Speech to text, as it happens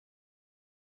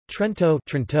Trento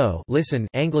listen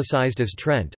anglicized as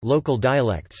Trent, local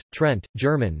dialects, Trent,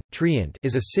 German, Trient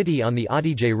is a city on the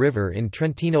Adige River in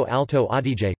Trentino Alto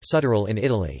Adige, Südtirol in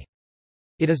Italy.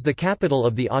 It is the capital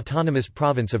of the autonomous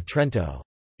province of Trento.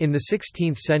 In the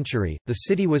 16th century, the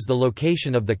city was the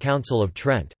location of the Council of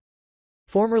Trent.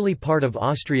 Formerly part of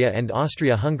Austria and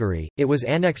Austria-Hungary, it was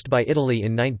annexed by Italy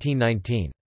in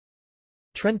 1919.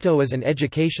 Trento is an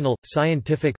educational,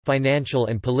 scientific, financial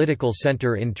and political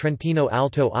centre in Trentino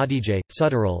Alto Adige,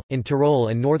 Südtirol, in Tyrol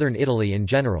and northern Italy in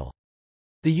general.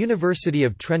 The University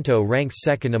of Trento ranks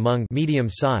second among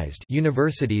medium-sized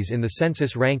universities in the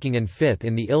census ranking and fifth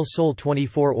in the Il Sole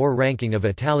 24-Ore ranking of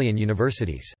Italian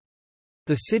universities.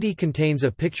 The city contains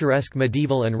a picturesque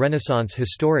medieval and Renaissance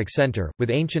historic centre,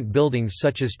 with ancient buildings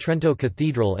such as Trento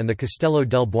Cathedral and the Castello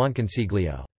del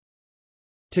Buonconsiglio.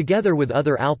 Together with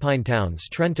other Alpine towns,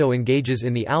 Trento engages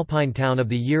in the Alpine Town of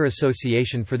the Year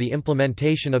Association for the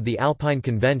implementation of the Alpine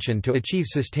Convention to achieve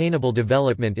sustainable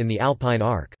development in the Alpine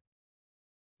Arc.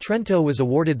 Trento was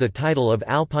awarded the title of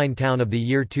Alpine Town of the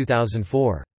Year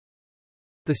 2004.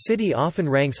 The city often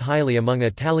ranks highly among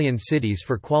Italian cities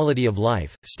for quality of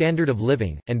life, standard of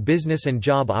living, and business and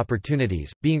job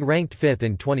opportunities, being ranked fifth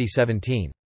in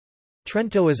 2017.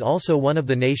 Trento is also one of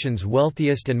the nation's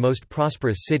wealthiest and most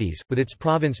prosperous cities, with its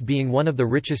province being one of the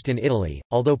richest in Italy,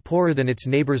 although poorer than its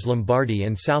neighbours Lombardy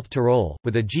and South Tyrol,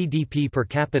 with a GDP per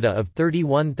capita of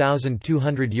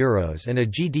 €31,200 and a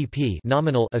GDP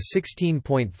nominal of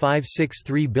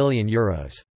 €16.563 billion.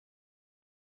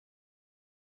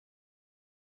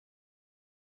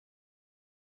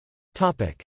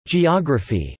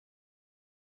 Geography.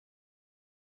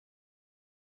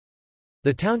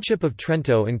 The township of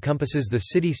Trento encompasses the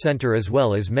city centre as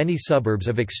well as many suburbs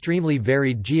of extremely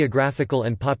varied geographical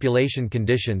and population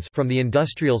conditions, from the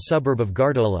industrial suburb of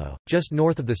Gardolo, just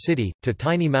north of the city, to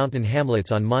tiny mountain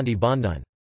hamlets on Monte Bondone.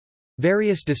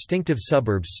 Various distinctive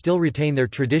suburbs still retain their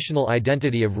traditional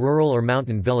identity of rural or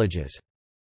mountain villages.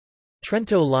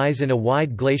 Trento lies in a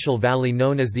wide glacial valley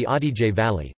known as the Adige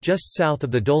Valley, just south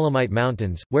of the Dolomite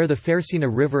Mountains, where the Fersina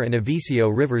River and Avisio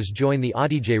rivers join the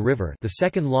Adige River, the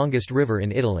second longest river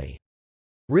in Italy.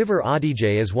 River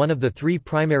Adige is one of the three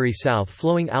primary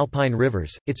south-flowing alpine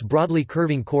rivers. Its broadly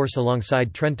curving course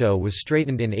alongside Trento was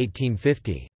straightened in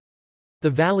 1850. The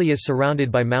valley is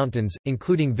surrounded by mountains,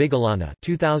 including Vigolana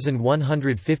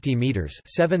 2,150 meters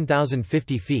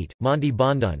 (7,050 feet), Monte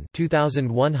Bondone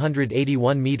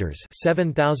 2,181 meters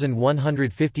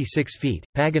 (7,156 feet),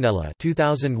 Paganella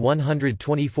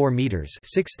 2,124 meters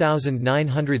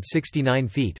 (6,969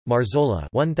 feet), Marzola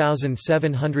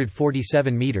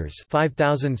 1,747 meters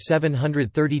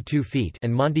 (5,732 feet),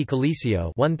 and Monte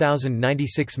Calisio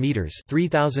 1,096 meters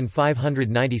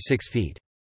 (3,596 feet).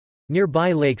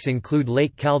 Nearby lakes include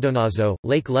Lake Caldonazzo,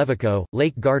 Lake Levico,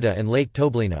 Lake Garda and Lake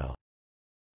Toblino.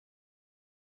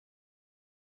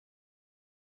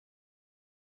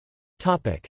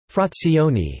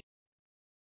 Frazioni.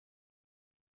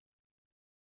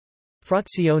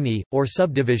 Frazioni, or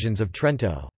subdivisions of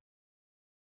Trento.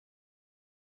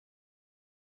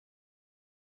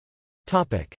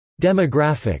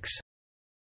 Demographics.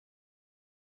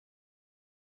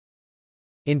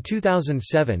 In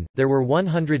 2007, there were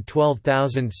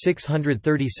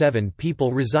 112,637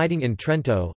 people residing in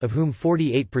Trento, of whom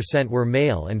 48% were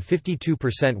male and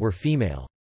 52% were female.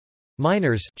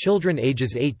 Minors, children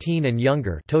ages 18 and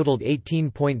younger, totaled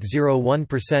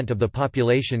 18.01% of the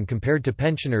population compared to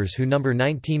pensioners who number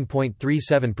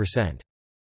 19.37%.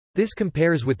 This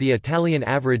compares with the Italian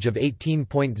average of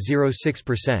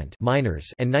 18.06%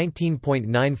 minors and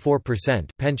 19.94%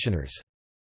 pensioners.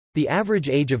 The average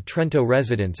age of Trento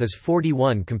residents is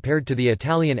 41 compared to the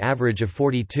Italian average of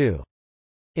 42.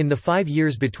 In the 5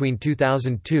 years between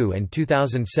 2002 and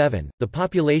 2007, the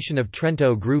population of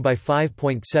Trento grew by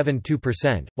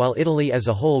 5.72%, while Italy as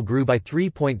a whole grew by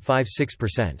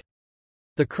 3.56%.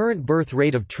 The current birth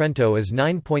rate of Trento is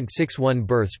 9.61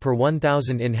 births per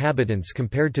 1,000 inhabitants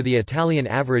compared to the Italian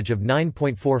average of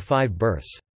 9.45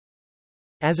 births.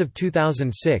 As of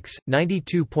 2006,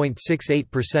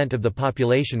 92.68% of the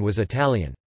population was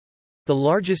Italian. The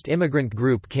largest immigrant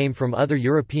group came from other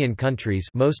European countries,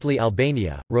 mostly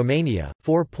Albania, Romania,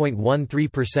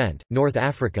 4.13%, North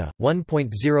Africa,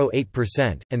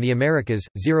 1.08%, and the Americas,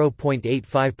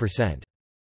 0.85%.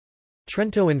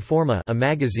 Trento Informa, a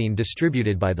magazine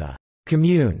distributed by the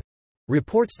Commune,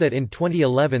 reports that in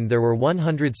 2011 there were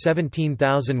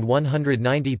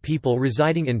 117,190 people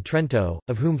residing in Trento,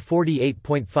 of whom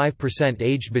 48.5%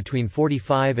 aged between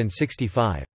 45 and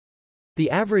 65.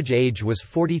 The average age was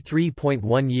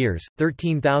 43.1 years,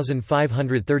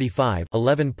 13,535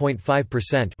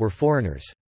 (11.5%) were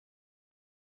foreigners.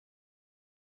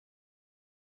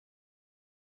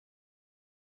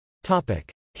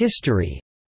 History.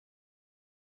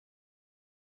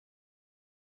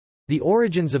 The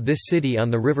origins of this city on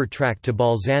the river track to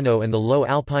Bolzano and the low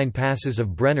alpine passes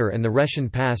of Brenner and the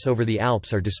Rhetian Pass over the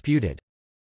Alps are disputed.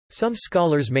 Some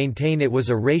scholars maintain it was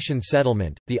a Rhaetian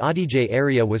settlement. The Adige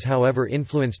area was however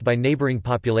influenced by neighbouring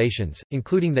populations,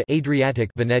 including the Adriatic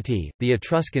Veneti, the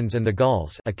Etruscans and the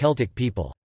Gauls, a Celtic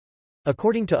people.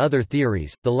 According to other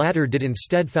theories, the latter did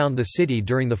instead found the city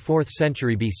during the 4th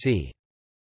century BC.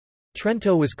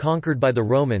 Trento was conquered by the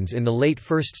Romans in the late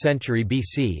 1st century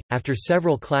BC, after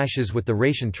several clashes with the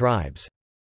Rhaetian tribes.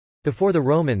 Before the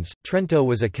Romans, Trento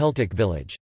was a Celtic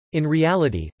village. In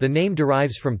reality, the name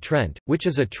derives from Trent, which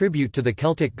is a tribute to the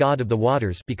Celtic god of the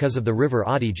waters because of the river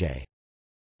Adige.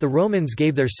 The Romans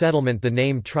gave their settlement the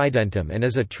name Tridentum and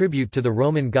as a tribute to the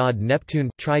Roman god Neptune,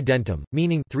 Tridentum,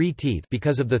 meaning three teeth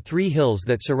because of the three hills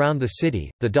that surround the city,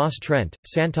 the Das Trent,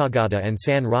 Sant'Agata and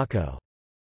San Rocco.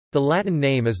 The Latin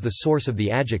name is the source of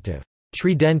the adjective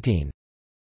Tridentine.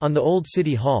 On the old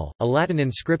city hall, a Latin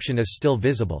inscription is still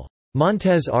visible.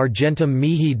 Montes argentum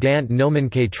mihi dant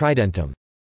nomenque Tridentum.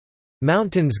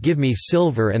 Mountains give me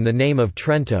silver and the name of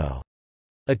Trento.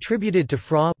 Attributed to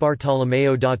Fra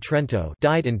Bartolomeo da Trento,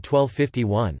 died in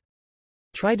 1251.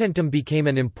 Tridentum became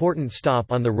an important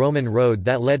stop on the Roman road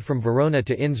that led from Verona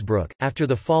to Innsbruck. After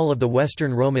the fall of the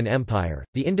Western Roman Empire,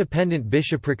 the independent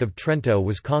bishopric of Trento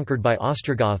was conquered by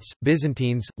Ostrogoths,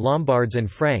 Byzantines, Lombards,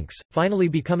 and Franks, finally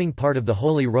becoming part of the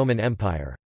Holy Roman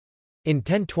Empire. In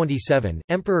 1027,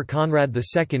 Emperor Conrad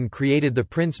II created the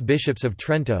prince-bishops of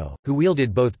Trento, who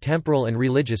wielded both temporal and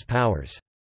religious powers.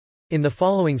 In the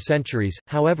following centuries,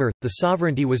 however, the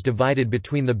sovereignty was divided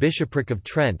between the bishopric of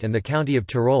Trent and the county of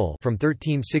Tyrol from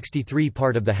 1363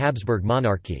 part of the Habsburg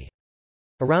monarchy.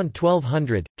 Around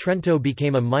 1200, Trento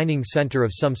became a mining centre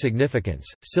of some significance.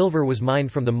 Silver was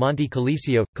mined from the Monte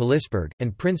Calisio, Calisburg,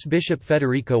 and Prince Bishop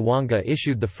Federico Wanga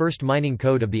issued the first mining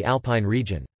code of the Alpine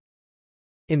region.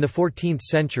 In the 14th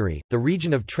century, the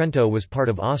region of Trento was part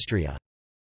of Austria.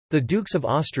 The Dukes of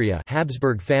Austria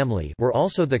Habsburg family were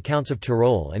also the Counts of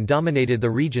Tyrol and dominated the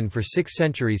region for 6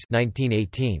 centuries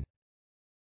 1918.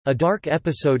 A dark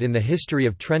episode in the history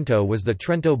of Trento was the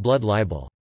Trento blood libel.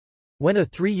 When a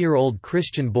 3-year-old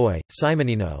Christian boy,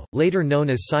 Simonino, later known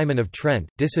as Simon of Trent,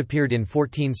 disappeared in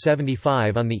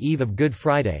 1475 on the eve of Good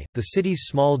Friday, the city's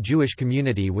small Jewish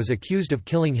community was accused of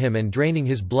killing him and draining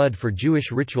his blood for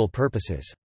Jewish ritual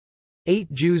purposes.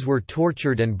 8 Jews were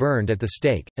tortured and burned at the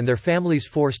stake, and their families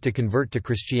forced to convert to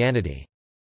Christianity.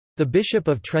 The Bishop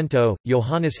of Trento,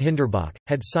 Johannes Hinderbach,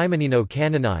 had Simonino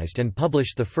canonized and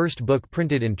published the first book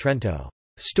printed in Trento,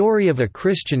 "Story of a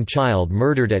Christian Child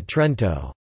Murdered at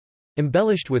Trento",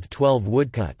 embellished with 12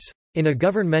 woodcuts. In a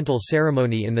governmental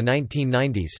ceremony in the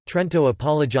 1990s, Trento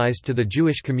apologized to the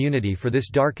Jewish community for this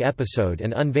dark episode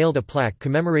and unveiled a plaque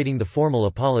commemorating the formal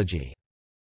apology.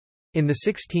 In the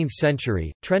 16th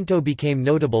century, Trento became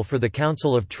notable for the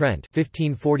Council of Trent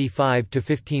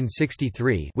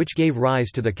 (1545–1563), which gave rise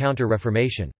to the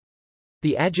Counter-Reformation.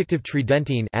 The adjective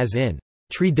Tridentine, as in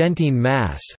Tridentine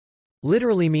Mass,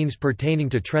 literally means pertaining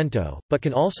to Trento, but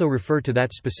can also refer to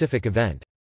that specific event.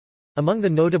 Among the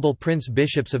notable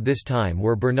prince-bishops of this time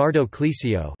were Bernardo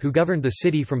Clisio, who governed the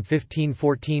city from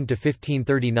 1514 to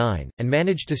 1539, and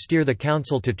managed to steer the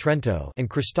council to Trento, and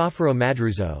Cristoforo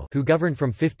Madruzo, who governed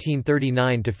from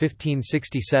 1539 to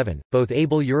 1567, both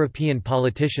able European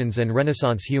politicians and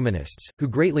Renaissance humanists, who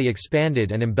greatly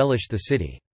expanded and embellished the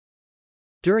city.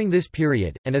 During this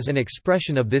period, and as an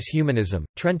expression of this humanism,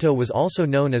 Trento was also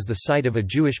known as the site of a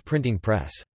Jewish printing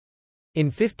press. In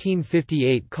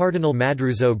 1558 Cardinal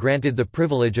Madruzo granted the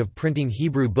privilege of printing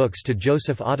Hebrew books to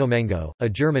Joseph Ottomengo, a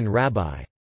German rabbi.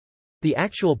 The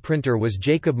actual printer was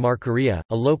Jacob Marcaria,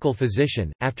 a local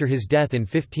physician. After his death in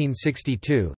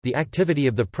 1562, the activity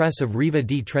of the press of Riva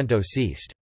di Trento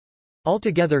ceased.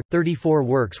 Altogether, 34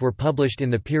 works were published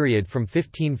in the period from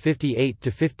 1558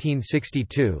 to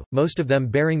 1562, most of them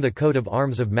bearing the coat of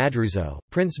arms of Madruzo.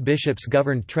 Prince-bishops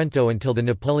governed Trento until the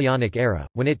Napoleonic era,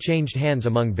 when it changed hands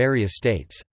among various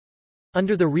states.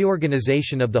 Under the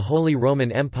reorganization of the Holy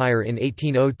Roman Empire in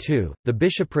 1802, the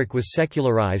bishopric was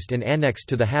secularized and annexed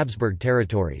to the Habsburg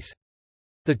territories.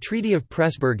 The Treaty of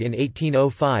Pressburg in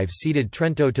 1805 ceded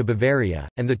Trento to Bavaria,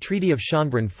 and the Treaty of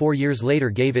Schönbrunn 4 years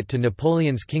later gave it to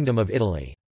Napoleon's Kingdom of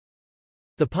Italy.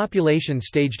 The population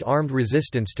staged armed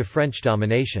resistance to French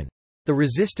domination. The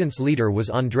resistance leader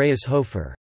was Andreas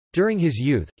Hofer. During his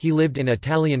youth, he lived in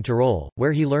Italian Tyrol,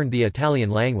 where he learned the Italian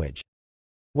language.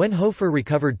 When Hofer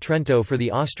recovered Trento for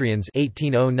the Austrians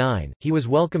 1809, he was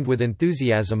welcomed with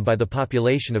enthusiasm by the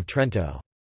population of Trento.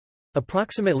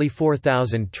 Approximately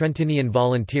 4,000 Trentinian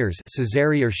volunteers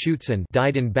Caesari or Schutzen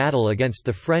died in battle against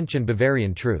the French and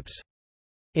Bavarian troops.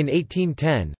 In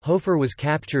 1810, Hofer was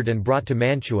captured and brought to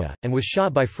Mantua, and was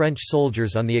shot by French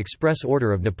soldiers on the express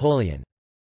order of Napoleon.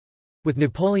 With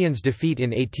Napoleon's defeat in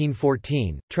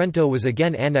 1814, Trento was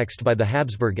again annexed by the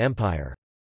Habsburg Empire.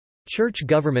 Church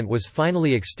government was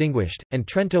finally extinguished, and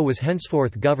Trento was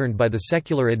henceforth governed by the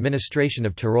secular administration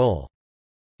of Tyrol.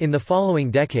 In the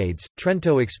following decades,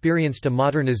 Trento experienced a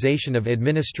modernization of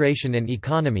administration and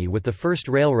economy with the first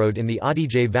railroad in the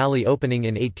Adige Valley opening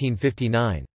in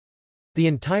 1859. The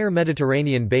entire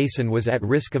Mediterranean basin was at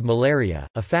risk of malaria,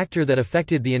 a factor that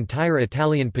affected the entire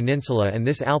Italian peninsula, and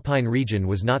this alpine region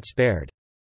was not spared.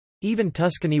 Even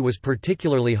Tuscany was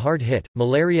particularly hard hit.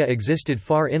 Malaria existed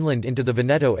far inland into the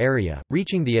Veneto area,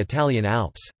 reaching the Italian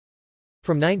Alps.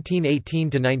 From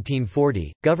 1918 to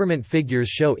 1940, government figures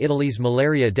show Italy's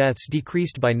malaria deaths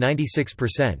decreased by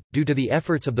 96%, due to the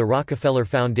efforts of the Rockefeller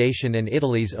Foundation and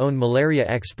Italy's own malaria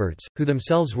experts, who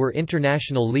themselves were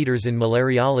international leaders in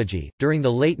malariology. During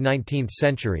the late 19th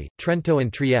century, Trento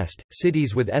and Trieste,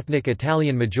 cities with ethnic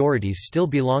Italian majorities still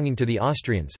belonging to the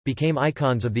Austrians, became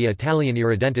icons of the Italian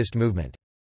irredentist movement.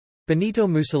 Benito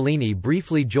Mussolini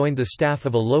briefly joined the staff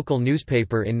of a local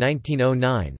newspaper in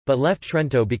 1909, but left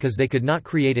Trento because they could not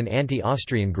create an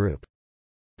anti-Austrian group.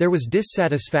 There was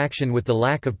dissatisfaction with the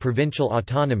lack of provincial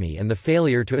autonomy and the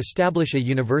failure to establish a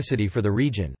university for the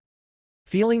region.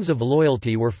 Feelings of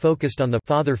loyalty were focused on the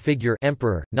father figure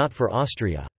emperor, not for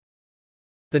Austria.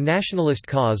 The nationalist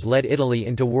cause led Italy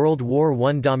into World War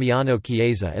I. Damiano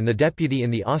Chiesa and the deputy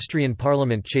in the Austrian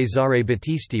parliament Cesare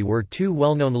Battisti were two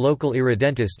well-known local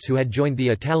irredentists who had joined the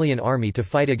Italian army to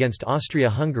fight against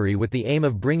Austria-Hungary with the aim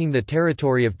of bringing the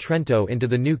territory of Trento into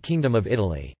the new Kingdom of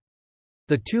Italy.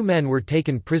 The two men were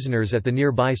taken prisoners at the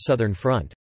nearby southern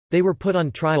front. They were put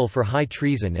on trial for high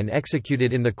treason and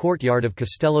executed in the courtyard of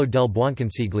Castello del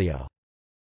Buonconsiglio.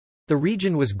 The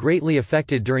region was greatly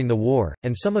affected during the war,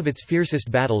 and some of its fiercest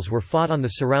battles were fought on the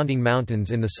surrounding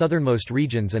mountains in the southernmost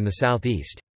regions and the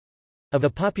southeast. Of a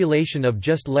population of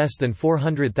just less than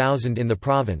 400,000 in the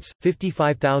province,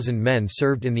 55,000 men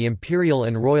served in the imperial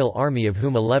and royal army, of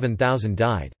whom 11,000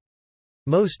 died.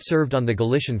 Most served on the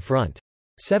Galician front.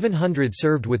 700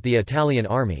 served with the Italian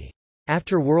army.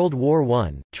 After World War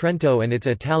I, Trento and its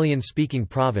Italian-speaking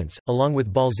province, along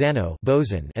with Bolzano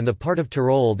and the part of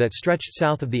Tyrol that stretched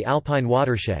south of the Alpine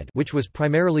watershed, which was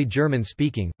primarily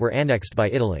German-speaking, were annexed by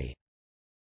Italy.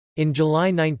 In July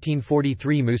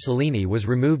 1943, Mussolini was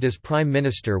removed as prime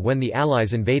minister when the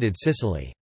Allies invaded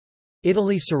Sicily.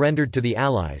 Italy surrendered to the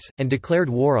Allies, and declared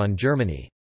war on Germany.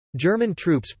 German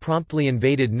troops promptly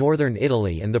invaded northern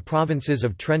Italy, and the provinces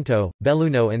of Trento,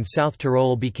 Belluno and South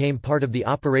Tyrol became part of the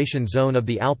operation zone of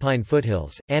the Alpine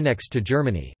foothills, annexed to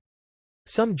Germany.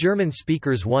 Some German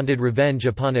speakers wanted revenge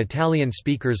upon Italian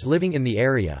speakers living in the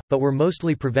area, but were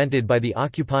mostly prevented by the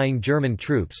occupying German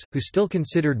troops, who still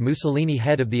considered Mussolini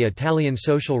head of the Italian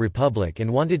Social Republic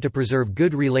and wanted to preserve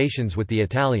good relations with the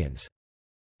Italians.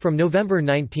 From November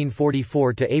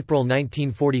 1944 to April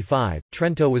 1945,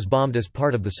 Trento was bombed as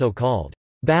part of the so-called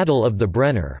Battle of the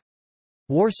Brenner.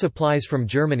 War supplies from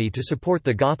Germany to support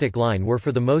the Gothic Line were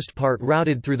for the most part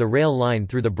routed through the rail line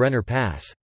through the Brenner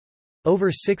Pass.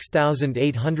 Over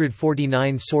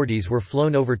 6,849 sorties were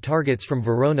flown over targets from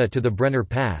Verona to the Brenner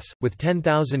Pass, with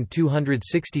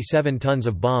 10,267 tons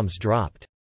of bombs dropped.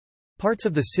 Parts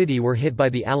of the city were hit by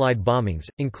the Allied bombings,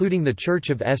 including the Church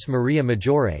of S. Maria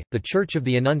Maggiore, the Church of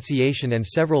the Annunciation and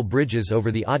several bridges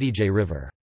over the Adige River.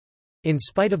 In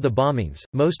spite of the bombings,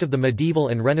 most of the medieval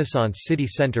and Renaissance city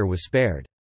centre was spared.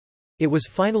 It was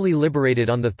finally liberated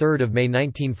on 3 May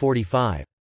 1945.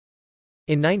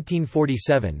 In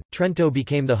 1947, Trento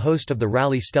became the host of the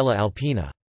Rally Stella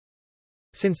Alpina.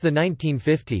 Since the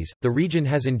 1950s, the region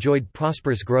has enjoyed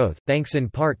prosperous growth, thanks in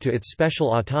part to its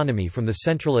special autonomy from the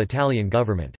central Italian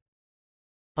government.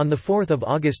 On 4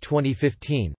 August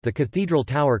 2015, the cathedral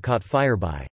tower caught fire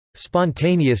by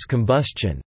spontaneous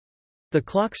combustion. The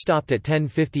clock stopped at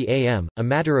 10:50 am, a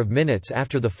matter of minutes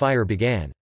after the fire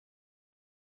began.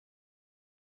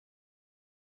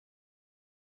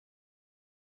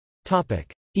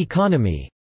 Economy.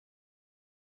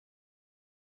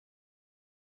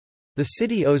 The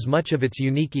city owes much of its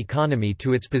unique economy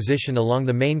to its position along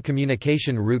the main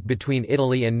communication route between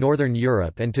Italy and northern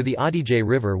Europe and to the Adige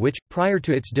River, which, prior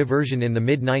to its diversion in the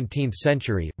mid-19th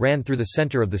century, ran through the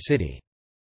center of the city.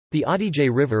 The Adige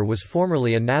River was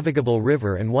formerly a navigable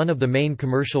river and one of the main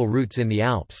commercial routes in the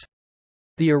Alps.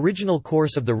 The original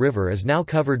course of the river is now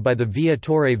covered by the Via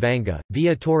Torre Vanga,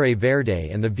 Via Torre Verde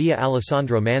and the Via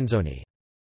Alessandro Manzoni.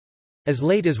 As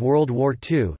late as World War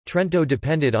II, Trento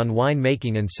depended on wine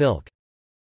making and silk.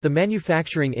 The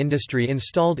manufacturing industry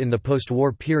installed in the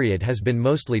post-war period has been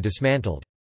mostly dismantled.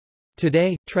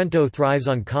 Today, Trento thrives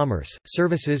on commerce,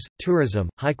 services, tourism,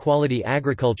 high-quality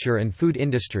agriculture and food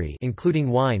industry including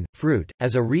wine, fruit,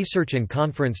 as a research and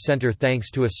conference center thanks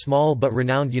to a small but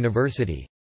renowned university,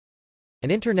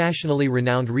 and internationally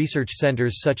renowned research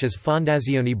centers such as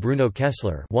Fondazione Bruno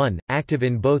Kessler 1, active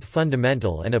in both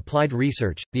fundamental and applied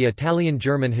research, the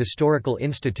Italian-German Historical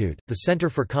Institute, the Center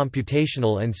for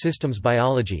Computational and Systems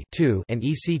Biology 2, and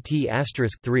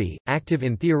ECT*3, active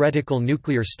in theoretical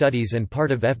nuclear studies and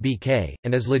part of FBK,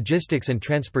 and as logistics and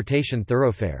transportation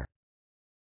thoroughfare.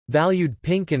 Valued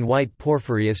pink and white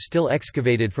porphyry is still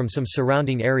excavated from some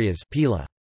surrounding areas Pila.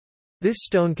 This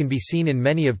stone can be seen in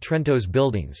many of Trento's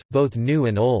buildings, both new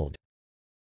and old.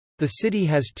 The city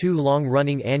has two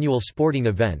long-running annual sporting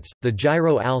events, the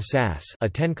Giro al Sas, a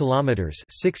 10 kilometers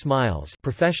 (6 miles)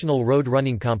 professional road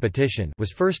running competition,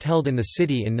 was first held in the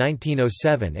city in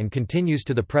 1907 and continues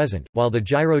to the present, while the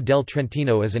Giro del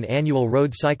Trentino is an annual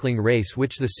road cycling race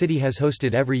which the city has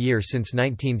hosted every year since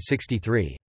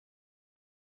 1963.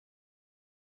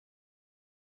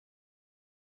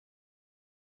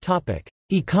 Topic: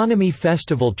 Economy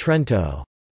Festival Trento.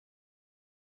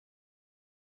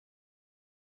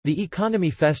 The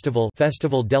Economy Festival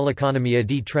dell'Economia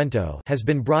di Trento has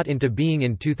been brought into being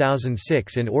in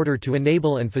 2006 in order to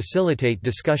enable and facilitate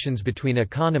discussions between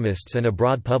economists and a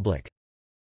broad public.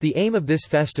 The aim of this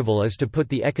festival is to put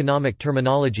the economic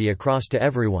terminology across to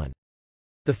everyone.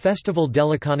 The Festival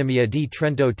dell'Economia di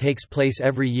Trento takes place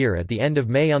every year at the end of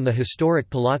May on the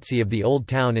historic palazzi of the Old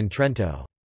Town in Trento.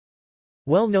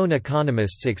 Well-known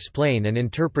economists explain and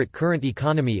interpret current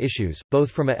economy issues, both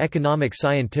from an economic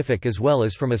scientific as well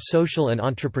as from a social and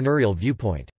entrepreneurial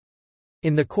viewpoint.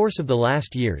 In the course of the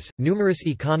last years, numerous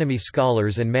economy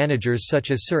scholars and managers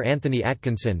such as Sir Anthony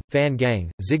Atkinson, Fan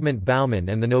Gang, Zygmunt Bauman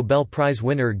and the Nobel Prize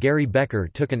winner Gary Becker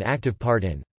took an active part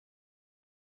in.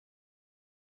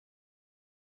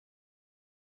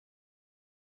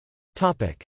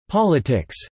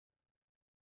 Politics.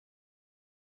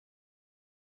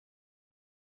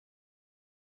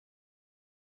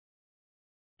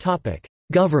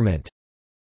 Government.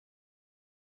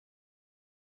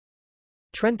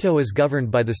 Trento is governed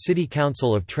by the City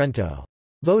Council of Trento.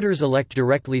 Voters elect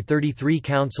directly 33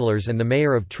 councillors and the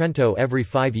mayor of Trento every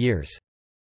 5 years.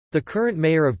 The current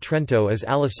mayor of Trento is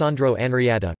Alessandro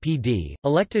Andreatta PD,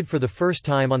 elected for the first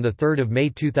time on 3 May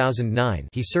 2009.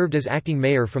 He served as acting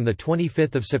mayor from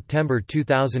 25 September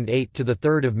 2008 to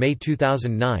 3 May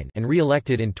 2009 and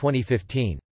re-elected in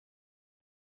 2015.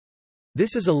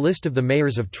 This is a list of the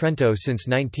mayors of Trento since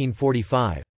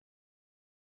 1945.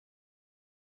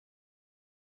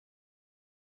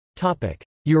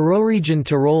 Euroregion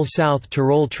Tyrol-South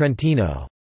Tyrol-Trentino.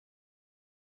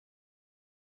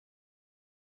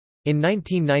 In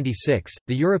 1996,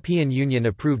 the European Union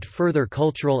approved further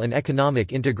cultural and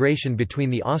economic integration between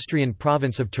the Austrian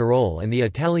province of Tyrol and the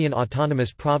Italian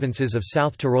autonomous provinces of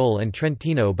South Tyrol and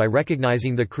Trentino by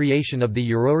recognizing the creation of the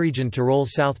Euroregion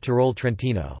Tyrol-South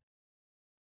Tyrol-Trentino.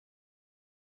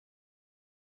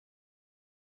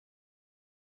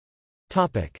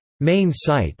 Main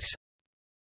sites.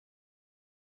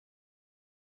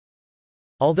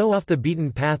 Although off the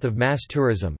beaten path of mass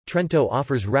tourism, Trento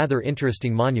offers rather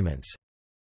interesting monuments.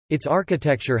 Its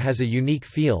architecture has a unique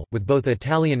feel, with both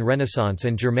Italian Renaissance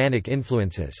and Germanic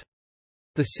influences.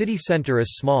 The city centre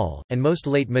is small, and most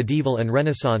late medieval and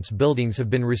Renaissance buildings have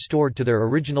been restored to their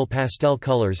original pastel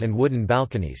colours and wooden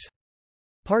balconies.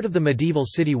 Part of the medieval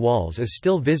city walls is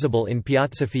still visible in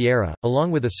Piazza Fiera,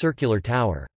 along with a circular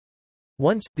tower.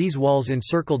 Once, these walls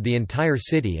encircled the entire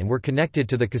city and were connected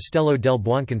to the Castello del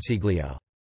Buonconsiglio.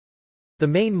 The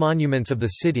main monuments of the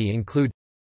city include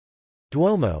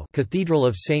Duomo, Cathedral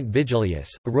of St. Vigilius,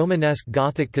 a Romanesque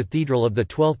Gothic cathedral of the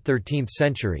 12th–13th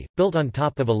century, built on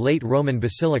top of a late Roman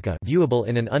basilica viewable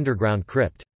in an underground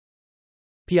crypt.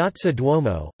 Piazza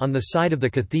Duomo, on the side of the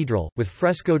cathedral, with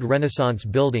frescoed Renaissance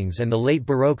buildings and the late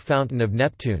Baroque Fountain of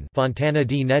Neptune Fontana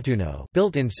di Nettuno,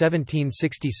 built in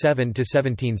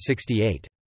 1767–1768.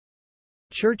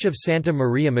 Church of Santa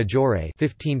Maria Maggiore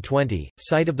 1520,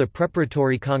 site of the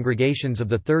preparatory congregations of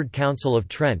the Third Council of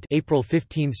Trent April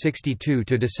 1562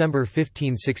 to December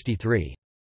 1563.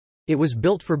 It was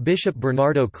built for Bishop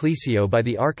Bernardo Clisio by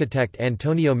the architect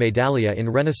Antonio Medaglia in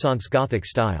Renaissance Gothic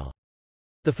style.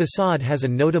 The façade has a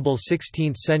notable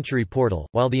 16th-century portal,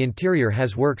 while the interior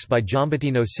has works by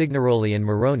Giambettino Signoroli and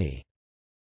Moroni.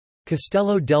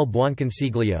 Castello del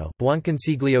Buonconsiglio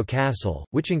Castle,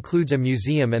 which includes a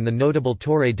museum and the notable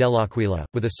Torre dell'Aquila,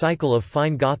 with a cycle of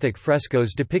fine Gothic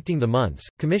frescoes depicting the months,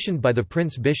 commissioned by the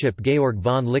Prince-Bishop Georg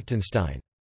von Liechtenstein.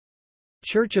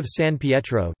 Church of San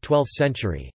Pietro, 12th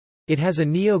century. It has a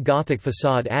neo-Gothic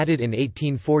facade added in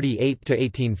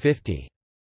 1848–1850.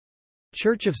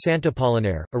 Church of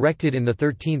Sant'Apollinare, erected in the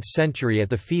 13th century at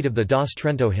the feet of the Das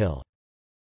Trento hill.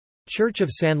 Church of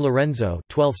San Lorenzo,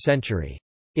 12th century.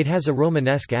 It has a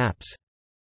Romanesque apse.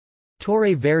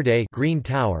 Torre Verde, Green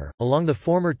Tower, along the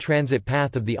former transit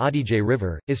path of the Adige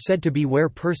River, is said to be where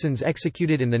persons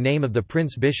executed in the name of the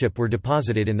Prince-Bishop were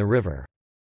deposited in the river.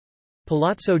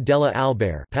 Palazzo della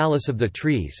Albera, Palace of the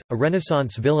Trees, a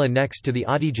Renaissance villa next to the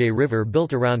Adige River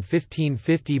built around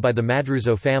 1550 by the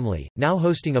Madruzzo family, now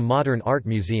hosting a modern art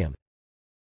museum.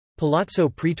 Palazzo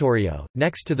Pretorio,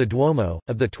 next to the Duomo,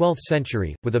 of the 12th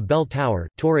century, with a bell tower,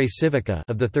 Torre Civica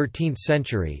of the 13th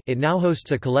century, it now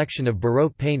hosts a collection of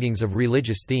Baroque paintings of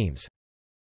religious themes.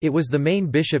 It was the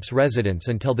main bishop's residence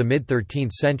until the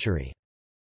mid-13th century.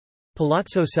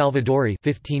 Palazzo Salvadori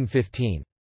 1515.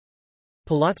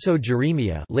 Palazzo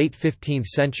Geremia late 15th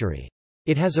century.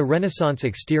 It has a Renaissance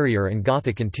exterior and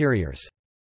Gothic interiors.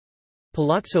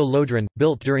 Palazzo Lodron,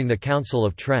 built during the Council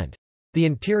of Trent. The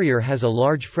interior has a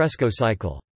large fresco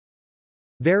cycle.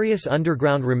 Various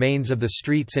underground remains of the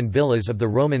streets and villas of the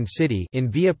Roman city in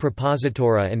Via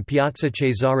Propositora and Piazza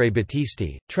Cesare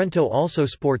Battisti. Trento also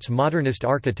sports modernist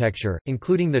architecture,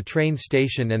 including the train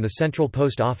station and the central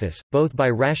post office, both by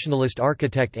rationalist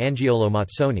architect Angiolo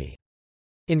Mazzoni.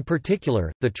 In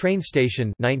particular, the train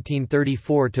station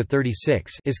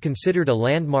 1934–36 is considered a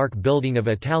landmark building of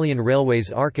Italian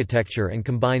railways architecture and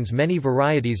combines many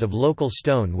varieties of local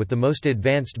stone with the most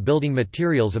advanced building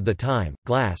materials of the time,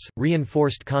 glass,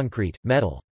 reinforced concrete,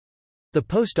 metal. The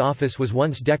post office was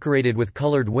once decorated with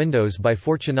colored windows by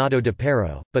Fortunato de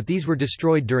Pero, but these were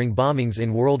destroyed during bombings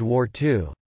in World War II.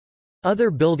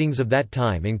 Other buildings of that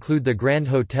time include the Grand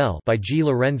Hotel by G.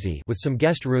 Lorenzi with some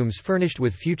guest rooms furnished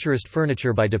with futurist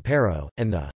furniture by de Pero,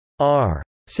 and the R.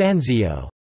 Sanzio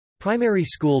primary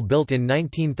school built in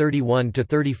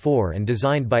 1931–34 and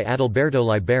designed by Adalberto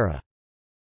Libera.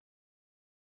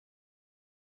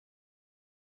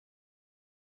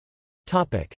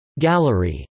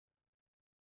 Gallery.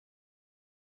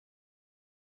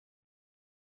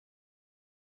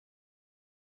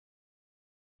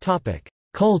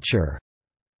 Culture.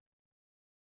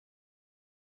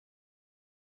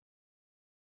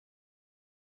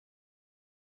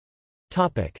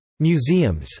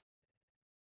 Museums.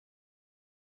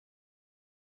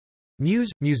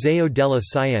 Museo della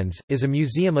Scienze, is a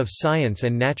museum of science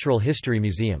and natural history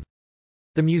museum.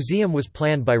 The museum was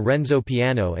planned by Renzo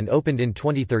Piano and opened in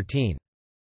 2013.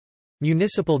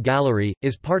 Municipal Gallery,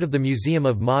 is part of the Museum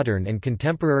of Modern and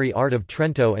Contemporary Art of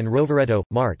Trento and Rovereto,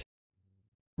 MART.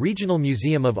 Regional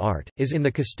Museum of Art, is in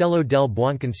the Castello del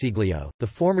Buonconsiglio, the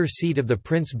former seat of the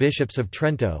Prince-Bishops of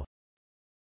Trento.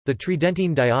 The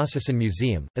Tridentine Diocesan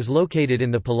Museum, is located in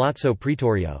the Palazzo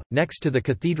Pretorio, next to the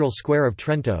Cathedral Square of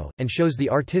Trento, and shows the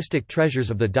artistic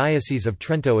treasures of the Diocese of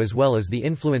Trento as well as the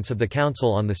influence of the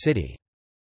Council on the city.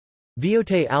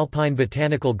 Viote Alpine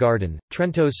Botanical Garden.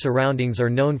 Trento's surroundings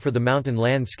are known for the mountain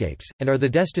landscapes, and are the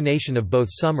destination of both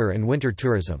summer and winter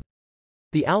tourism.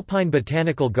 The Alpine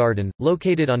Botanical Garden,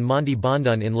 located on Monte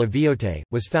Bondone in La Viote,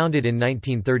 was founded in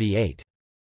 1938.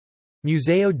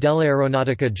 Museo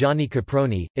dell'Aeronautica Gianni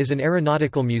Caproni, is an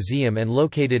aeronautical museum and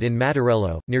located in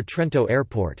Mattarello, near Trento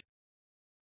Airport.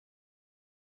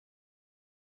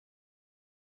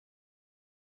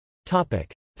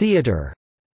 Theatre.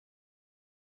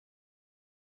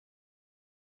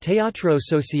 Teatro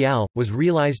Sociale, was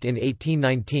realized in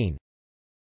 1819.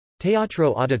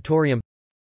 Teatro Auditorium.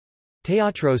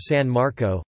 Teatro San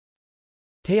Marco.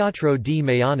 Teatro di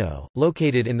Maiano,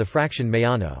 located in the fraction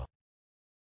Maiano.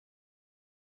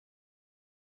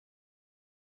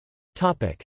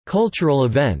 Cultural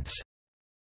events.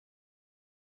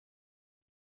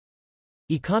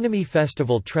 Economy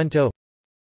Festival Trento,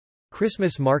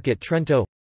 Christmas Market Trento,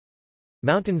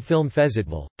 Mountain Film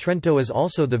Festival. Trento is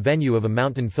also the venue of a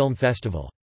mountain film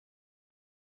festival.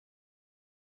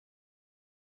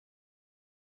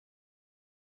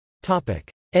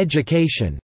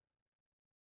 Education.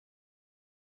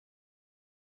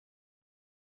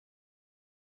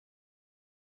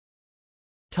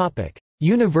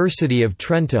 University of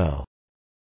Trento.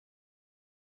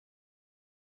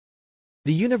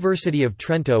 The University of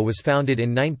Trento was founded in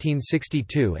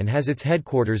 1962 and has its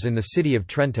headquarters in the city of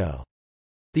Trento.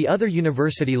 The other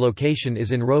university location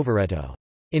is in Rovereto.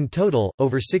 In total,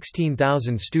 over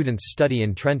 16,000 students study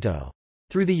in Trento.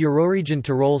 Through the Euroregion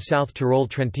Tyrol-South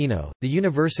Tyrol-Trentino, the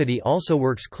university also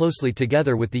works closely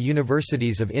together with the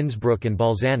universities of Innsbruck and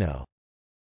Bolzano.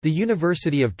 The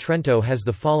University of Trento has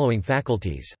the following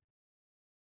faculties.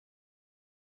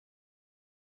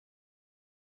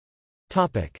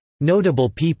 Notable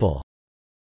people.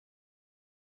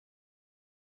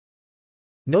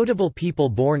 Notable people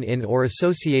born in or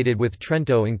associated with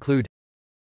Trento include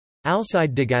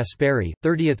Alcide de Gasperi,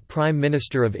 30th Prime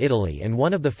Minister of Italy and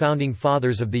one of the founding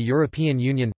fathers of the European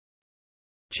Union.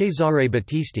 Cesare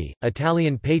Battisti,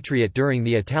 Italian patriot during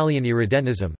the Italian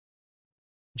Irredentism.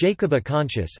 Jacob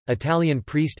Acontius, Italian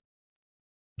priest.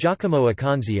 Giacomo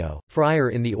Aconzio, friar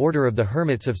in the Order of the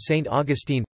Hermits of St.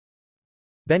 Augustine.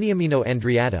 Beniamino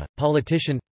Andreatta,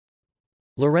 politician.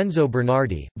 Lorenzo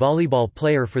Bernardi, volleyball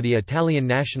player for the Italian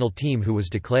national team who was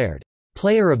declared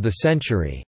Player of the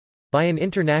Century by an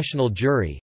international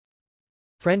jury.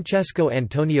 Francesco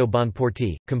Antonio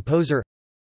Bonporti, composer.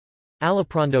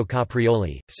 Aliprando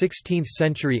Caprioli,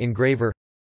 16th-century engraver.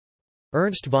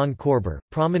 Ernst von Korber,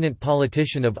 prominent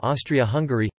politician of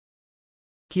Austria-Hungary.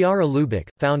 Chiara Lubich,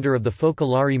 founder of the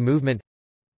Focolari movement.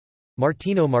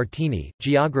 Martino Martini,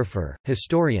 geographer,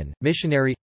 historian,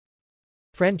 missionary.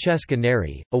 Francesca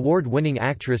Neri, award-winning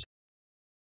actress.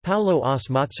 Paolo Os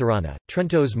Mazzurana,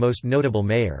 Trento's most notable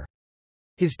mayor.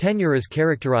 His tenure is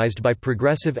characterized by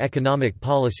progressive economic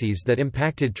policies that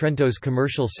impacted Trento's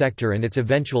commercial sector and its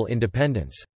eventual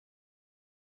independence.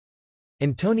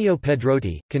 Antonio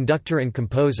Pedrotti, conductor and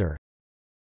composer.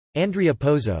 Andrea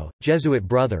Pozzo, Jesuit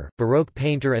brother, Baroque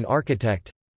painter and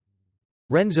architect.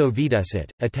 Renzo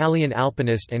Videsit, Italian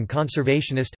alpinist and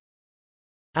conservationist.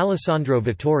 Alessandro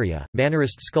Vittoria,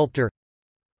 Mannerist sculptor.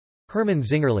 Hermann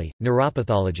Zingerle,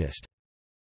 neuropathologist.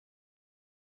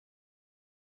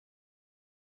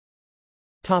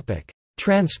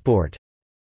 Transport.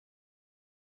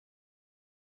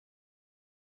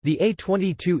 The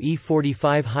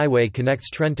A22-E45 highway connects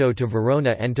Trento to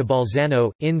Verona and to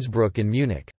Bolzano, Innsbruck and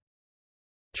Munich.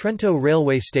 Trento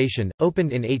railway station,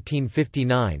 opened in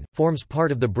 1859, forms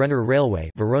part of the Brenner Railway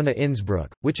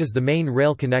Verona-Innsbruck, which is the main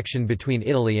rail connection between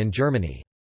Italy and Germany.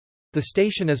 The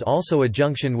station is also a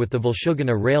junction with the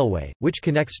Valsugana Railway, which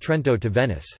connects Trento to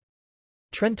Venice.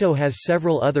 Trento has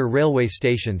several other railway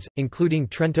stations, including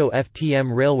Trento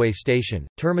FTM railway station,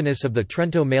 terminus of the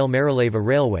Trento Mail Marileva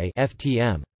Railway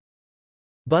 (FTM).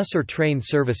 Bus or train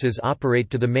services operate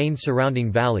to the main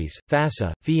surrounding valleys: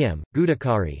 Fassa, Fiemme,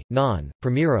 Giudicarii, Non,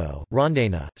 Primiero,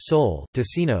 Rondena, Sole,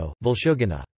 Ticino,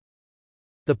 Valsugana.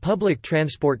 The public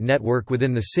transport network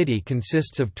within the city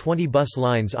consists of 20 bus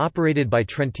lines operated by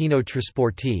Trentino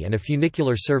Trasporti and a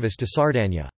funicular service to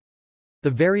Sardegna. The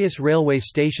various railway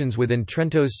stations within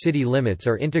Trento's city limits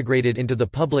are integrated into the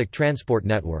public transport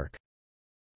network.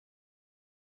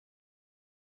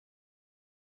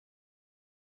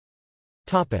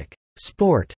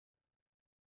 Sport.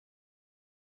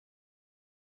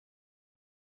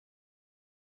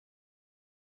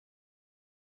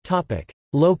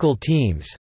 Local teams.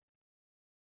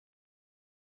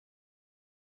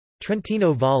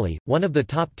 Trentino Volley, one of the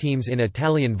top teams in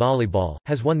Italian volleyball,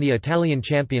 has won the Italian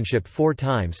championship 4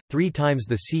 times, 3 times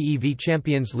the CEV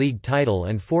Champions League title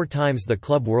and 4 times the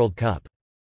Club World Cup.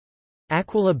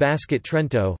 Aquila Basket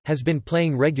Trento, has been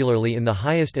playing regularly in the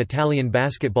highest Italian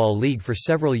basketball league for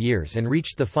several years and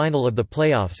reached the final of the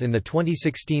playoffs in the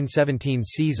 2016-17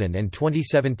 season and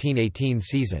 2017-18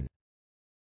 season.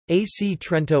 AC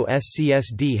Trento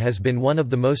SCSD has been one of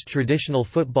the most traditional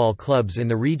football clubs in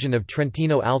the region of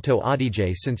Trentino Alto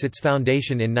Adige since its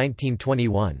foundation in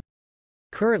 1921.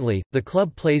 Currently, the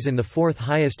club plays in the 4th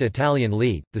highest Italian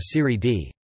league, the Serie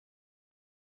D.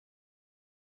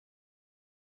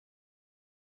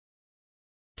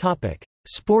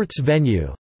 Sports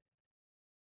venue.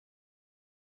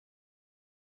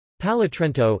 Pala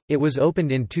Trento, it was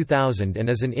opened in 2000 and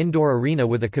is an indoor arena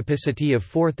with a capacity of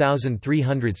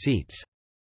 4,300 seats.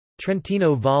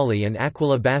 Trentino Volley and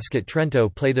Aquila Basket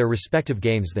Trento play their respective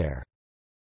games there.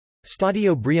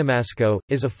 Stadio Briamasco,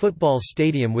 is a football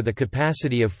stadium with a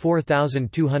capacity of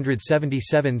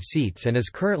 4,277 seats and is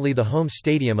currently the home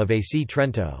stadium of AC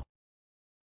Trento.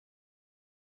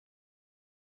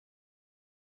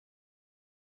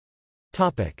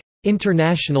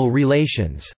 International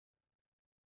relations.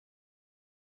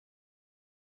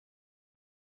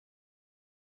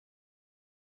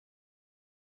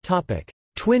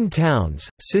 Twin towns,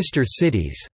 sister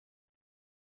cities.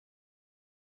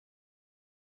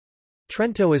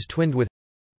 Trento is twinned with.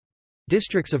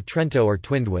 Districts of Trento are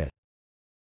twinned with.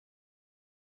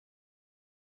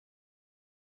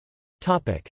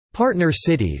 Partner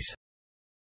cities.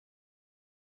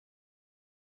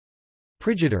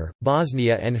 Prijedor,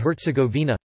 Bosnia and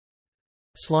Herzegovina.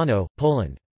 Slano,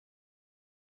 Poland.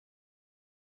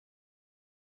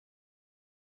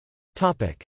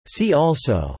 See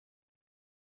also: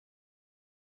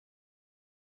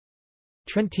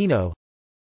 Trentino,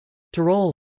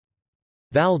 Tyrol,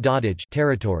 Val d'Adige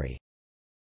territory.